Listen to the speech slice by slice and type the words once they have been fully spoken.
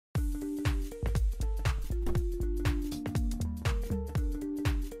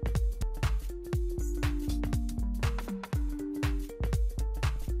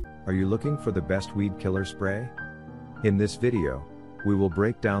Are you looking for the best weed killer spray? In this video, we will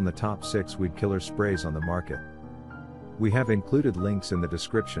break down the top 6 weed killer sprays on the market. We have included links in the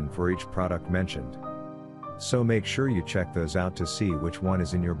description for each product mentioned. So make sure you check those out to see which one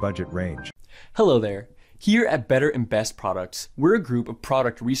is in your budget range. Hello there. Here at Better and Best Products, we're a group of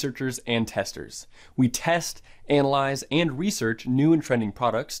product researchers and testers. We test, analyze, and research new and trending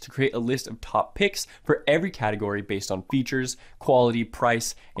products to create a list of top picks for every category based on features, quality,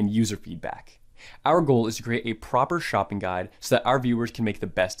 price, and user feedback. Our goal is to create a proper shopping guide so that our viewers can make the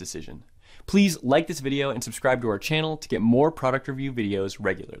best decision. Please like this video and subscribe to our channel to get more product review videos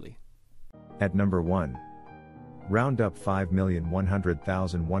regularly. At number 1. Roundup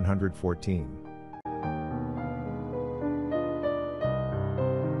 5,100,114.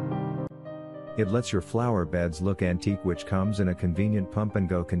 It lets your flower beds look antique, which comes in a convenient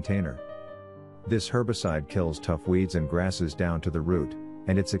pump-and-go container. This herbicide kills tough weeds and grasses down to the root,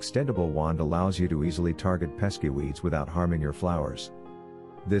 and its extendable wand allows you to easily target pesky weeds without harming your flowers.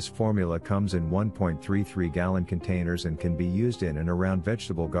 This formula comes in 1.33-gallon containers and can be used in and around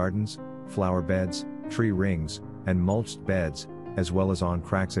vegetable gardens, flower beds, tree rings, and mulched beds, as well as on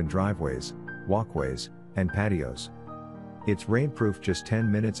cracks in driveways, walkways, and patios. It's rainproof just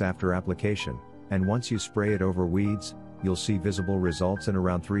 10 minutes after application, and once you spray it over weeds, you'll see visible results in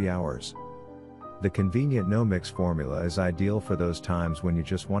around 3 hours. The convenient no-mix formula is ideal for those times when you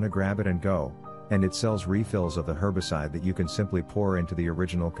just want to grab it and go, and it sells refills of the herbicide that you can simply pour into the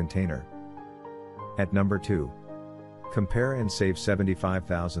original container. At number 2. Compare and save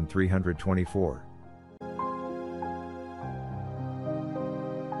 75,324.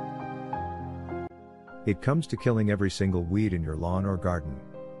 It comes to killing every single weed in your lawn or garden.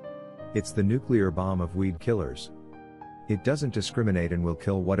 It's the nuclear bomb of weed killers. It doesn't discriminate and will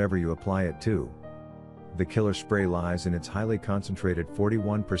kill whatever you apply it to. The killer spray lies in its highly concentrated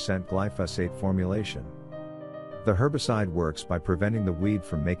 41% glyphosate formulation. The herbicide works by preventing the weed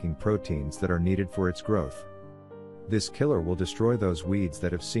from making proteins that are needed for its growth. This killer will destroy those weeds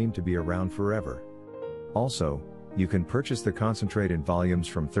that have seemed to be around forever. Also, you can purchase the concentrate in volumes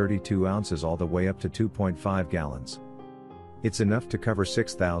from 32 ounces all the way up to 2.5 gallons. It's enough to cover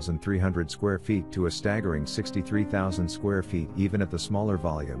 6,300 square feet to a staggering 63,000 square feet even at the smaller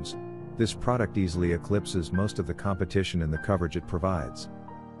volumes. This product easily eclipses most of the competition in the coverage it provides.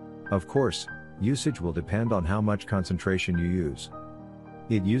 Of course, usage will depend on how much concentration you use.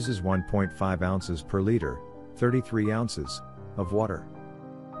 It uses 1.5 ounces per liter, 33 ounces, of water.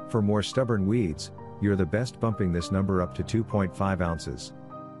 For more stubborn weeds, you're the best bumping this number up to 2.5 ounces.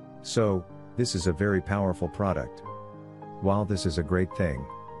 So, this is a very powerful product. While this is a great thing,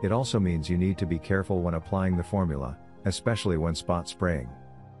 it also means you need to be careful when applying the formula, especially when spot spraying.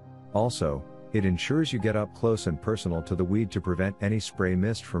 Also, it ensures you get up close and personal to the weed to prevent any spray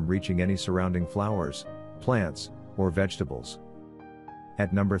mist from reaching any surrounding flowers, plants, or vegetables.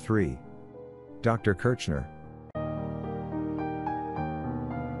 At number 3. Dr. Kirchner.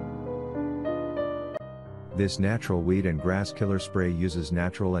 This natural weed and grass killer spray uses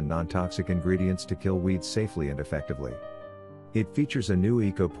natural and non-toxic ingredients to kill weeds safely and effectively. It features a new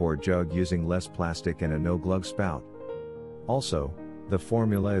EcoPore jug using less plastic and a no-glug spout. Also, the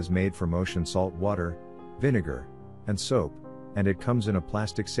formula is made from ocean salt water, vinegar, and soap, and it comes in a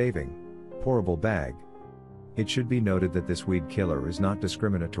plastic-saving, pourable bag. It should be noted that this weed killer is not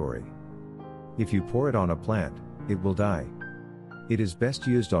discriminatory. If you pour it on a plant, it will die. It is best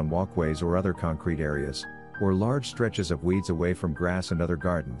used on walkways or other concrete areas, or large stretches of weeds away from grass and other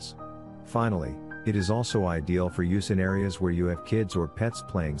gardens. Finally, it is also ideal for use in areas where you have kids or pets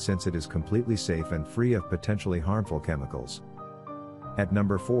playing, since it is completely safe and free of potentially harmful chemicals. At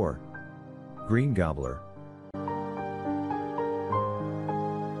number 4. Green Gobbler.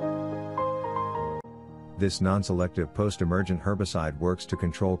 This non-selective post-emergent herbicide works to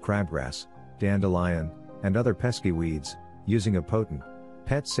control crabgrass, dandelion, and other pesky weeds, using a potent,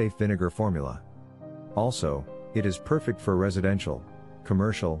 pet-safe vinegar formula. Also, it is perfect for residential,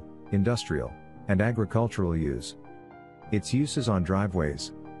 commercial, industrial, and agricultural use. Its use is on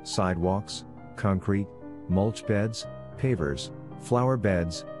driveways, sidewalks, concrete, mulch beds, pavers, flower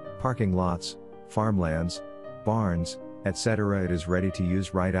beds, parking lots, farmlands, barns, etc. It is ready to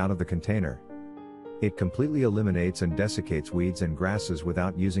use right out of the container. It completely eliminates and desiccates weeds and grasses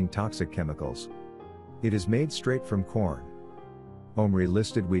without using toxic chemicals. It is made straight from corn. OMRI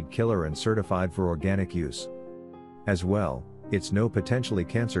listed weed killer and certified for organic use. As well, it's no potentially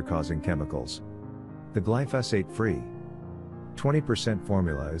cancer-causing chemicals. The glyphosate-free 20%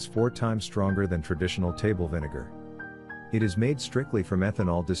 formula is 4 times stronger than traditional table vinegar. It is made strictly from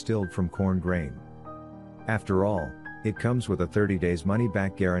ethanol distilled from corn grain. After all, It comes with a 30 days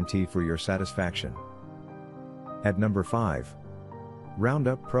money-back guarantee for your satisfaction. At number 5.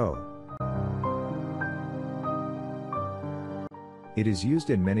 Roundup Pro. It is used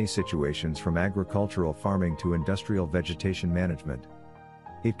in many situations from agricultural farming to industrial vegetation management.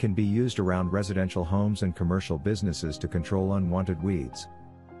 It can be used around residential homes and commercial businesses to control unwanted weeds.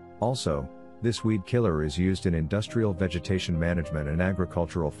 Also, this weed killer is used in industrial vegetation management and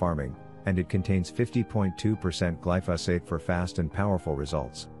agricultural farming, and it contains 50.2% glyphosate for fast and powerful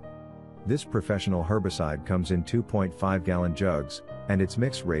results. This professional herbicide comes in 2.5-gallon jugs, and its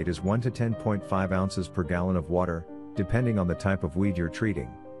mix rate is 1 to 10.5 ounces per gallon of water, depending on the type of weed you're treating.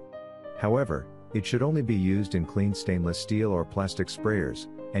 However, it should only be used in clean stainless steel or plastic sprayers,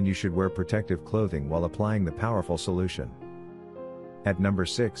 and you should wear protective clothing while applying the powerful solution. At number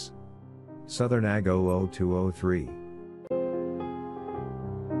 6. Southern Ag 00203.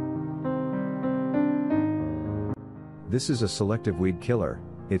 This is a selective weed killer.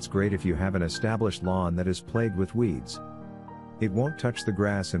 It's great if you have an established lawn that is plagued with weeds. It won't touch the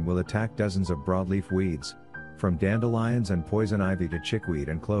grass and will attack dozens of broadleaf weeds, from dandelions and poison ivy to chickweed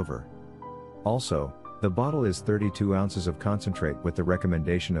and clover. Also, the bottle is 32 ounces of concentrate with the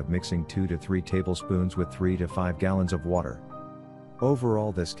recommendation of mixing 2 to 3 tablespoons with 3 to 5 gallons of water.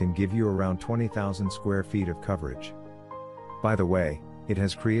 Overall, this can give you around 20,000 square feet of coverage. By the way, it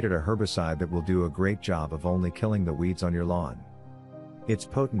has created a herbicide that will do a great job of only killing the weeds on your lawn. It's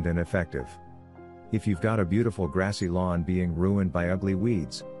potent and effective. If you've got a beautiful grassy lawn being ruined by ugly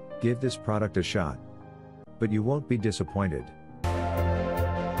weeds, give this product a shot. But you won't be disappointed.